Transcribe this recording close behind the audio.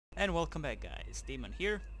And welcome back, guys. Demon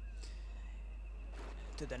here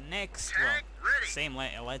to the next same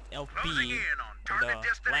LP,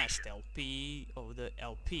 the last LP of the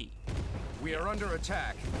LP. We are under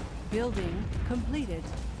attack. Building completed.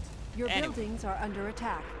 Your buildings are under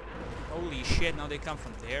attack. Holy shit, now they come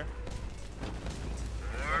from there.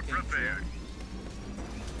 Orb prepared.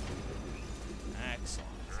 Excellent.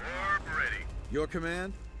 Orb ready. Your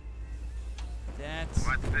command? That's...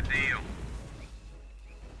 What's the deal?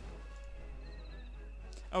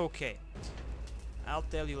 Okay. I'll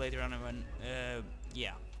tell you later on when...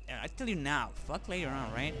 yeah. I'll tell you now. Fuck later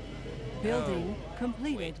on, right? Building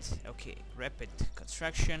completed. Wait. Okay. Rapid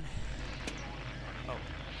construction. Oh.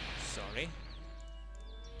 Sorry.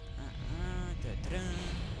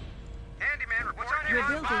 Handyman, what's on Your mind,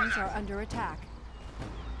 buildings boss? are under attack.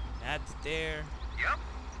 That's there. Yep.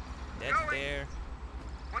 That's Going. there.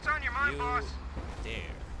 What's on your mind, You boss? there.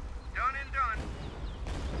 Done and done.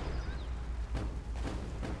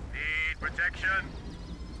 Need protection.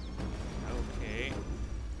 Okay.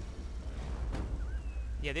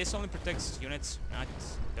 Yeah, this only protects units, not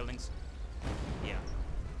buildings. Yeah.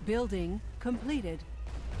 Building completed.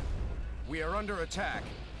 We are under attack.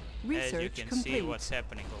 Research As you can complete. see what's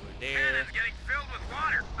happening over there. Cannon's getting filled with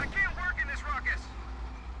water. I can't work in this ruckus.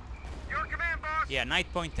 Your command, boss. Yeah, Night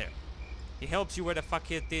Pointer. He helps you where the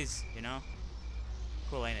fuck it is, you know?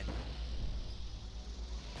 Cool, ain't it?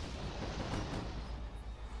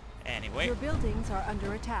 Anyway. Your buildings are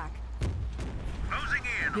under attack. Closing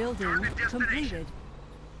in on Building target destination. completed.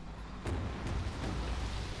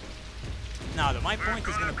 Now, my point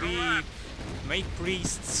is gonna be make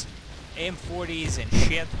priests, M40s and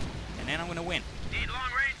shit, and then I'm gonna win. Need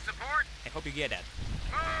long-range support. I hope you get that.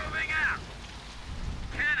 Moving out.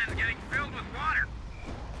 Cannon's getting filled with water.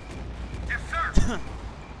 Yes, sir.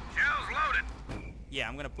 Shells loaded. Yeah,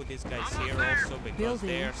 I'm gonna put these guys Almost here there. also because Building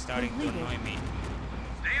they're starting completed. to annoy me.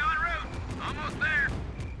 Stay en route. Almost there.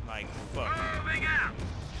 Like, fuck. Moving out.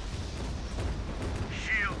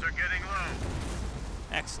 Shields are getting low.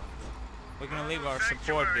 Excellent. We're gonna leave our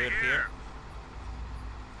Sanctuary support dude here.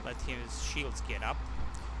 Let his shields get up.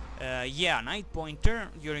 Yeah, Night Pointer.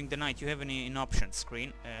 During the night, you have an options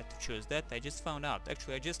screen to choose that. I just found out.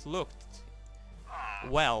 Actually, I just looked.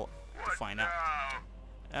 Well, to What find out.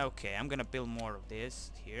 now? Okay, I'm gonna build more of this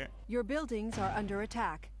here. Your buildings are under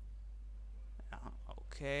attack.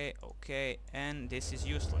 Okay, okay, and this is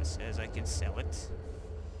useless as I can sell it.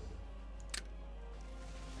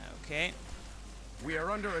 Okay. We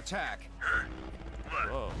are under attack.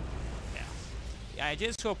 Whoa. Yeah. Yeah, I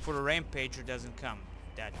just hope for a Rampager doesn't come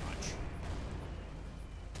that much.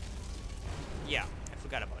 Yeah, I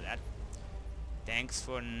forgot about that. Thanks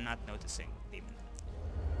for not noticing, Demon.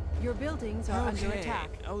 Your buildings are under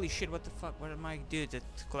attack. Holy shit, what the fuck? Where am I dude that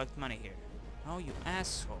collect money here? Oh, you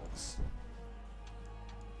assholes.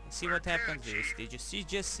 See what happens is, did you see,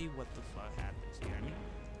 just see what the fuck happens here? I mean,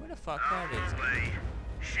 where the fuck are these guys? Away.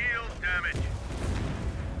 Shield damage.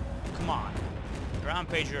 Come on.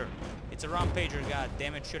 Rampager. It's a Rampager, god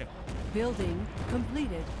damn it, shoot him. Building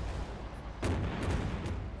completed.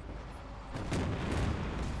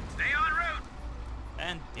 Stay en route.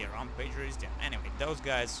 And the Rampager is down. Anyway, those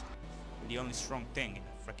guys are the only strong thing in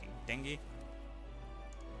the freaking thingy.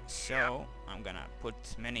 So, I'm gonna put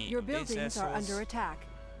many Your of these buildings are assholes. under attack.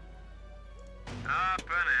 Up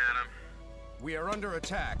and at 'em. We are under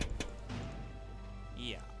attack.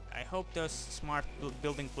 Yeah, I hope the smart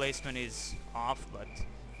building placement is off, but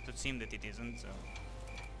it would seem that it isn't, so...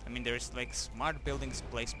 I mean, there's like smart buildings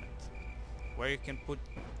placement, where you can put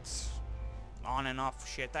on and off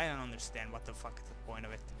shit. I don't understand what the fuck is the point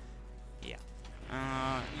of it. Yeah.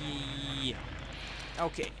 Yeah.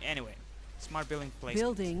 Okay, anyway. Smart building placement.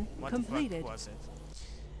 Building What completed. the fuck was it?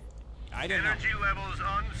 I don't know. Energy levels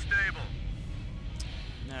unstable.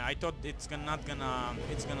 I thought it's gonna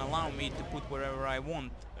allow me to put wherever I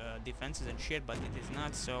want defenses and shit, but it is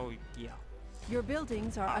not. So yeah, Your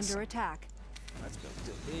buildings are Awesome. under attack. let's build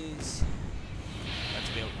this. Let's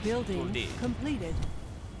build Building this. completed.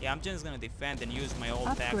 Yeah, I'm just gonna defend and use my old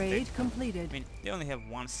Upgrade tactic. completed. I mean, they only have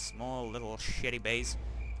one small little shitty base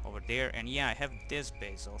over there, and yeah, I have this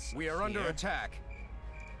base also. We are under here. attack.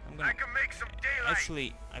 I'm I gonna can make some daylight.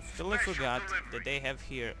 actually, I totally Special forgot delivery. that they have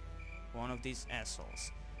here one of these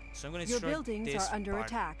assholes. So I'm gonna Your destroy buildings this are under part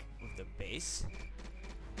attack. with the base.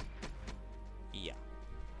 Yeah.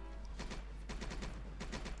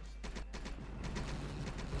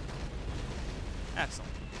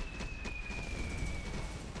 Excellent.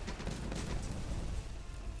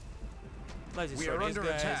 Let's We destroy are these under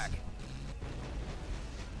guys. attack.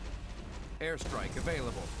 Airstrike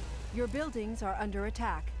available. Your buildings are under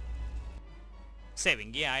attack.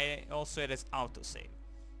 Saving, yeah, I also added autosave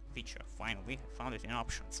feature. Finally, found it in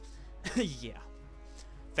options. Yeah.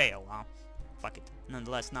 Fail, huh? Fuck it.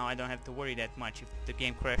 Nonetheless, now I don't have to worry that much if the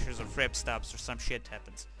game crashes or frame stops or some shit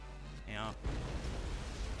happens. You know?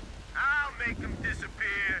 I'll make them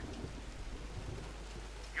disappear.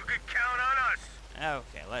 You can count on us.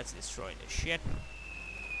 Okay, let's destroy this shit.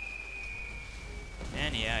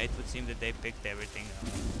 And yeah, it would seem that they picked everything up.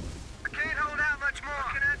 I can't hold out much more.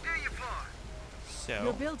 What can I do you for? Your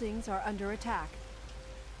So... buildings are under attack.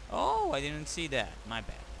 Oh, I didn't see that. My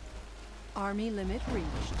bad. Army limit reached.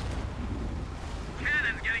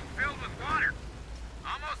 Cannon's getting filled with water.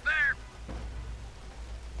 Almost there.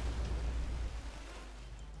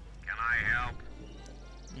 Can I help?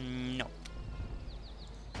 No.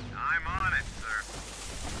 I'm on it, sir.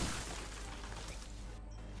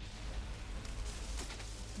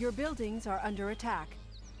 Your buildings are under attack.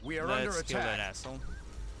 We are Let's under kill that attack. asshole.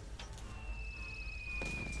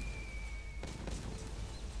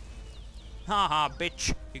 Haha,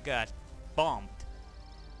 bitch. You got bombed.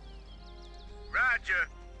 Roger.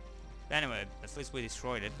 Anyway, at least we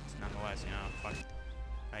destroyed it. Nonetheless, you know, fuck it.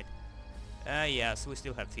 Right. Yeah, so we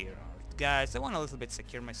still have fear. Alright, guys, I want a little bit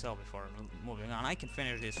secure myself before moving on. I can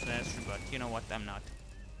finish this faster, but you know what? I'm not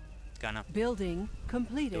gonna Building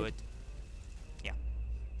completed. do it. Yeah.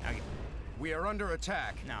 Okay. We are under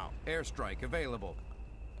attack. Now, Airstrike available.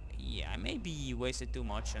 yeah, I maybe wasted too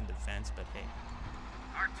much on defense, but hey.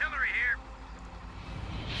 Artillery here.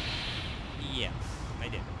 Yeah, I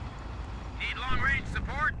did. Need long-range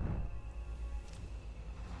support?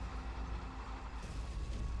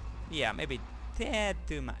 Yeah, maybe tad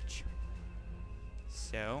too much.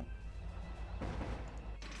 So,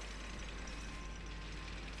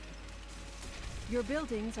 Your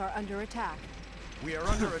buildings are under attack. We are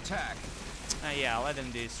under attack. yeah, let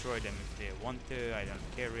them destroy them if they want to. I don't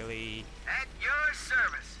care really. At your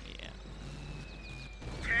service. Yeah.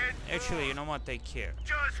 10-4. Actually, you know what? I care.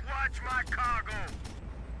 Just watch my cargo.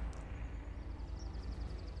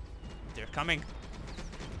 They're coming.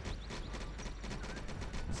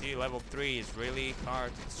 See, level 3 is really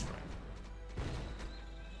hard to destroy.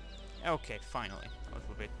 Okay, finally. A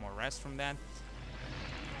little bit more rest from that.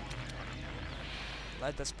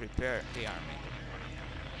 Let us prepare the army.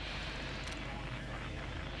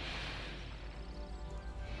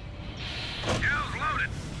 Shell's loaded.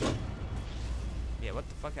 Yeah, what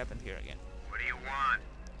the fuck happened here again? What do you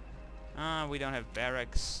want? We don't have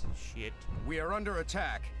barracks. Shit. We are under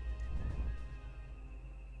attack.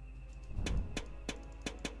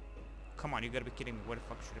 Come on, you gotta be kidding me. Where the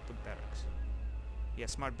fuck should I put barracks? Yeah,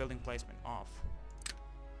 smart building placement off.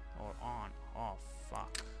 Or on. Off.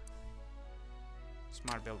 Fuck.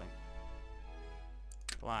 Smart building.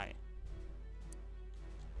 Apply.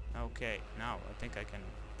 Okay, now I think I can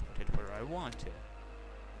put it where I want to.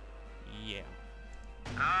 Yeah.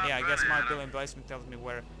 Yeah, I guess smart building placement tells me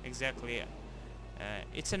where exactly.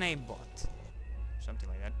 It's an aimbot. Something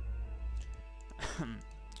like that.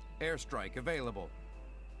 Airstrike available.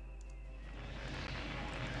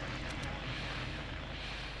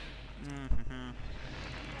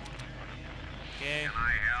 Okay. Can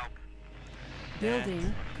I help?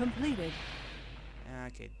 Building completed.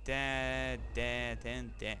 Okay, that, and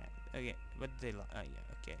that. Okay, what did they yeah,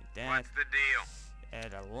 okay, that. What's the deal?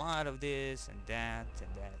 Add a lot of this, and that, and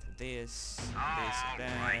that, and this, and Oh, this, and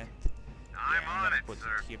that. right. Yeah, I'm on gonna it, put sir.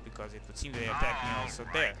 it here because it would seem they attack me also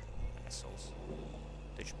right. there. Assholes.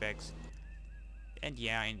 Douchebags. And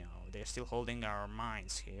yeah, I know. They're still holding our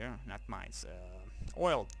mines here. Not mines,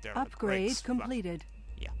 oil. Upgrade rigs. Fuck. completed.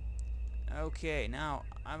 Okay, now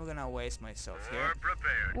I'm gonna waste myself here. We're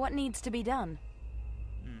prepared. What needs to be done?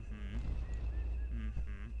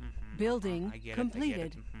 Building I get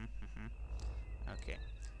completed. It. Okay.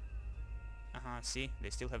 See, they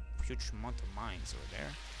still have huge amount of mines over there,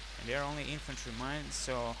 and they're only infantry mines,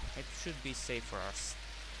 so it should be safe for us,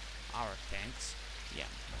 our tanks. Yeah,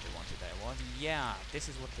 what they wanted I was. Yeah, this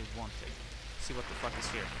is what they wanted. See what the fuck is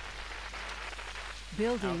here.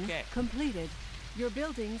 Building Okay. completed. Your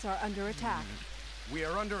buildings are under attack. We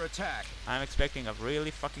are under attack. I'm expecting a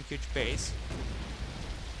really fucking huge base.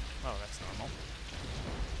 Oh, that's normal.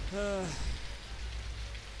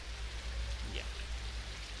 Yeah.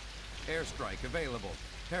 Airstrike available.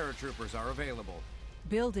 Paratroopers are available.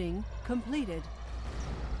 Building completed.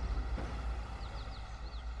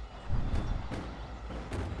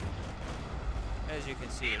 As you can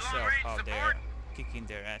see Need yourself long-range how they're support? kicking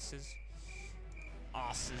their asses.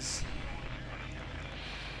 Asses.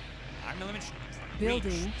 Army limit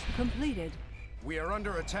Building reached. completed. We are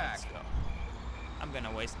under attack. Let's go. I'm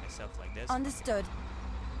gonna waste myself like this. Understood.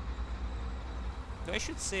 I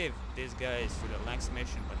should save these guys for the next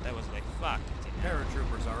mission, but that was like, fuck it, you know.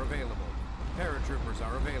 Paratroopers are available. Paratroopers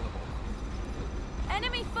are available.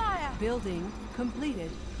 Enemy fire! Building completed.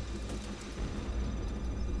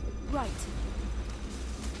 Right.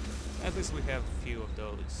 At least we have a few of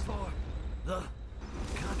those. For the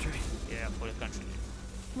country. Yeah, for the country.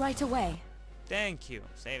 Right away. Thank you,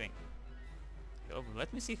 saving. Oh,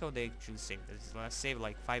 let me see how they actually save. Let's save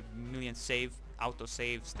like 5 million auto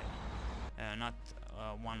saves. Then. Not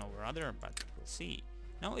one over other, but we'll see.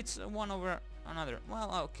 No, it's one over another. Well,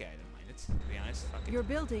 okay, I don't mind it. To be honest, fuck it. Your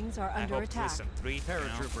buildings are I under hope attack. some three, Paratroopers you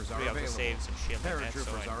know, are three auto available. saves and shit like that, so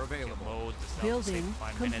Paratroopers I are can available. load the stuff, Building save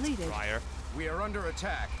 5 minutes completed. prior. We are under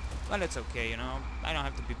attack. But it's okay, you know. I don't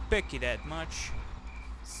have to be picky that much.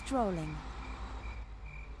 Strolling.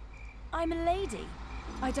 I'm a lady.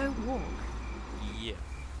 I don't walk. Yeah.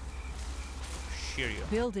 Sure you.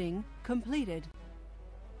 Building completed.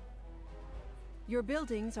 Your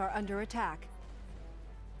buildings are under attack.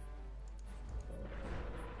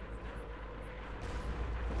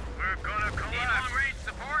 We're gonna collapse. Need long-range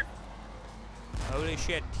support? Holy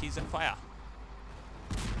shit, he's on fire.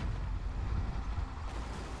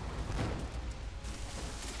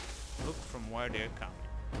 Look from where they're coming.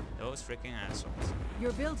 Those freaking assholes.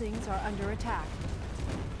 Your buildings are under attack.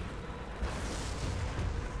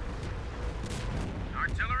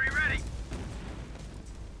 Artillery ready.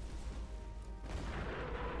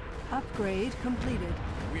 Upgrade completed.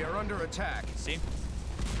 We are under attack. See?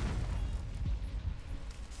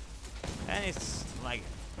 And it's like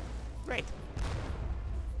great.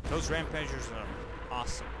 Those rampagers are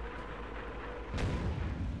awesome.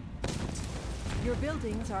 Your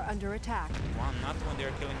buildings are under attack. Well, not when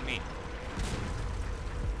they're killing me.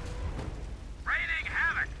 Raining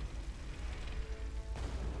havoc.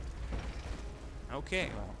 Okay,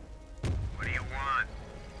 well. What do you want?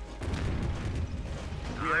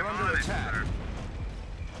 We are I'm under on it, attack. sir.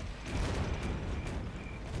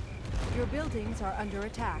 Your buildings are under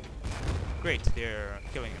attack. Great, they're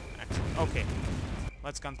killing him. Excellent. Okay,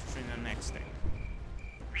 let's concentrate on the next thing.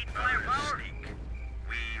 Need firepower?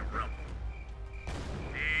 We rumble.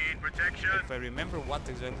 Need protection? If I remember what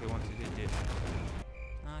exactly I wanted to do.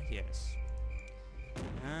 Ah, yes.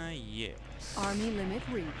 Ah, yes. Army limit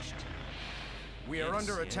reached. We are Yes,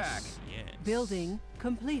 under yes, attack. Yes. Building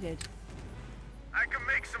completed. I can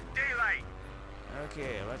make some daylight.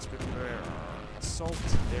 Okay, let's prepare assault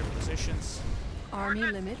their positions. Army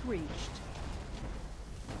limit reached.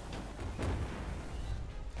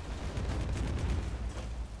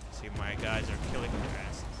 See, my guys are killing their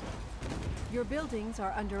asses. Your buildings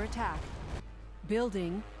are under attack.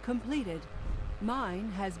 Building completed.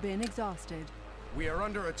 Mine has been exhausted. We are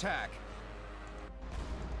under attack.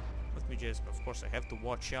 Let me just, of course, I have to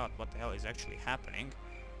watch out what the hell is actually happening.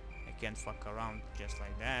 I can't fuck around just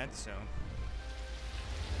like that, so...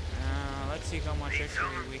 let's see how much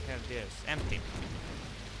actually we have this. Empty.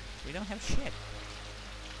 We don't have shit.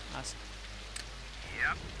 Awesome.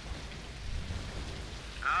 Yep.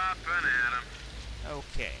 Up and at 'em.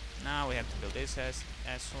 Okay, now we have to build these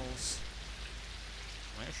assholes.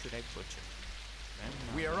 Where should I put you?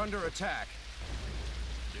 Then, We are under attack.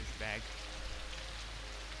 douchebag.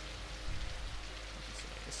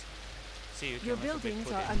 See, you can Your a little bit buildings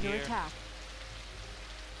put are it under here. attack.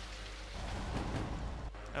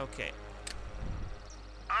 Okay,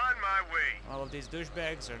 On my way. all of these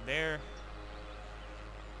douchebags are there.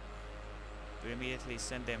 We immediately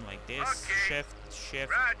send them like this. Okay.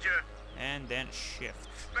 Shift, Roger. and then shift.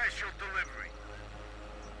 Special delivery.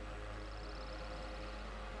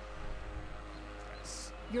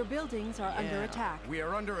 Yes. Your buildings are under Yeah. attack. We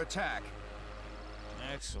are under attack.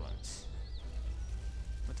 Excellent.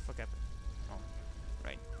 What the fuck happened? Oh,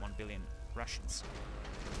 right, 1 billion Russians.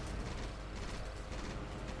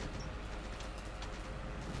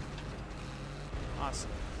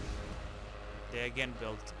 Awesome. They again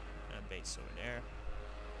built a base over there.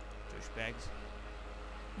 Douchebags.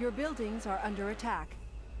 Your buildings are under attack.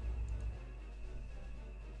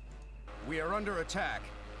 We are under attack.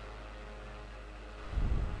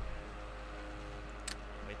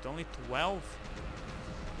 Wait, only 12?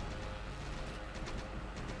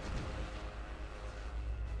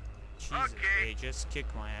 Jesus, Okay. they just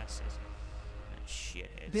kicked my asses.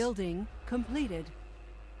 Shitheads. Building completed.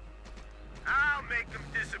 I'll make them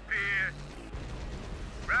disappear.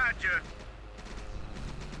 Roger.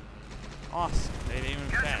 Awesome, they didn't even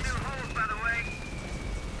Got pass. some new holes, by the way.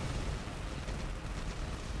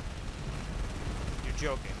 You're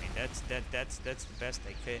joking me. That's the best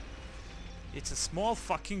I could. It's a small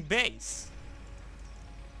fucking base.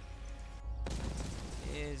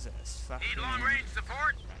 Jesus fucking Need long-range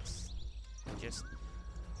support? Christ. Just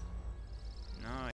No,